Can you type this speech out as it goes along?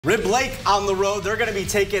Rib Lake on the road. They're going to be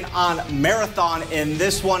taking on Marathon in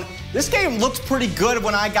this one. This game looked pretty good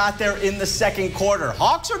when I got there in the second quarter.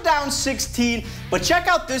 Hawks are down 16, but check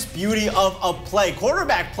out this beauty of a play.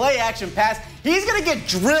 Quarterback play action pass. He's going to get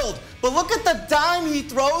drilled, but look at the dime he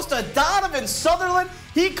throws to Donovan Sutherland.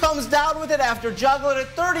 He comes down with it after juggling a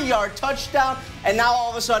 30-yard touchdown, and now all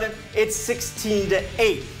of a sudden it's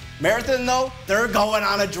 16-8. Marathon, though, they're going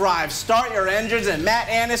on a drive. Start your engines, and Matt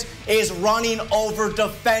Annis is running over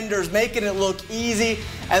defenders, making it look easy.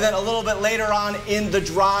 And then a little bit later on in the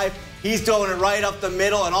drive, he's doing it right up the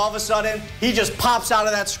middle, and all of a sudden, he just pops out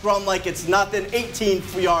of that scrum like it's nothing. 18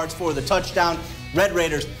 yards for the touchdown. Red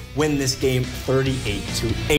Raiders win this game 38-8.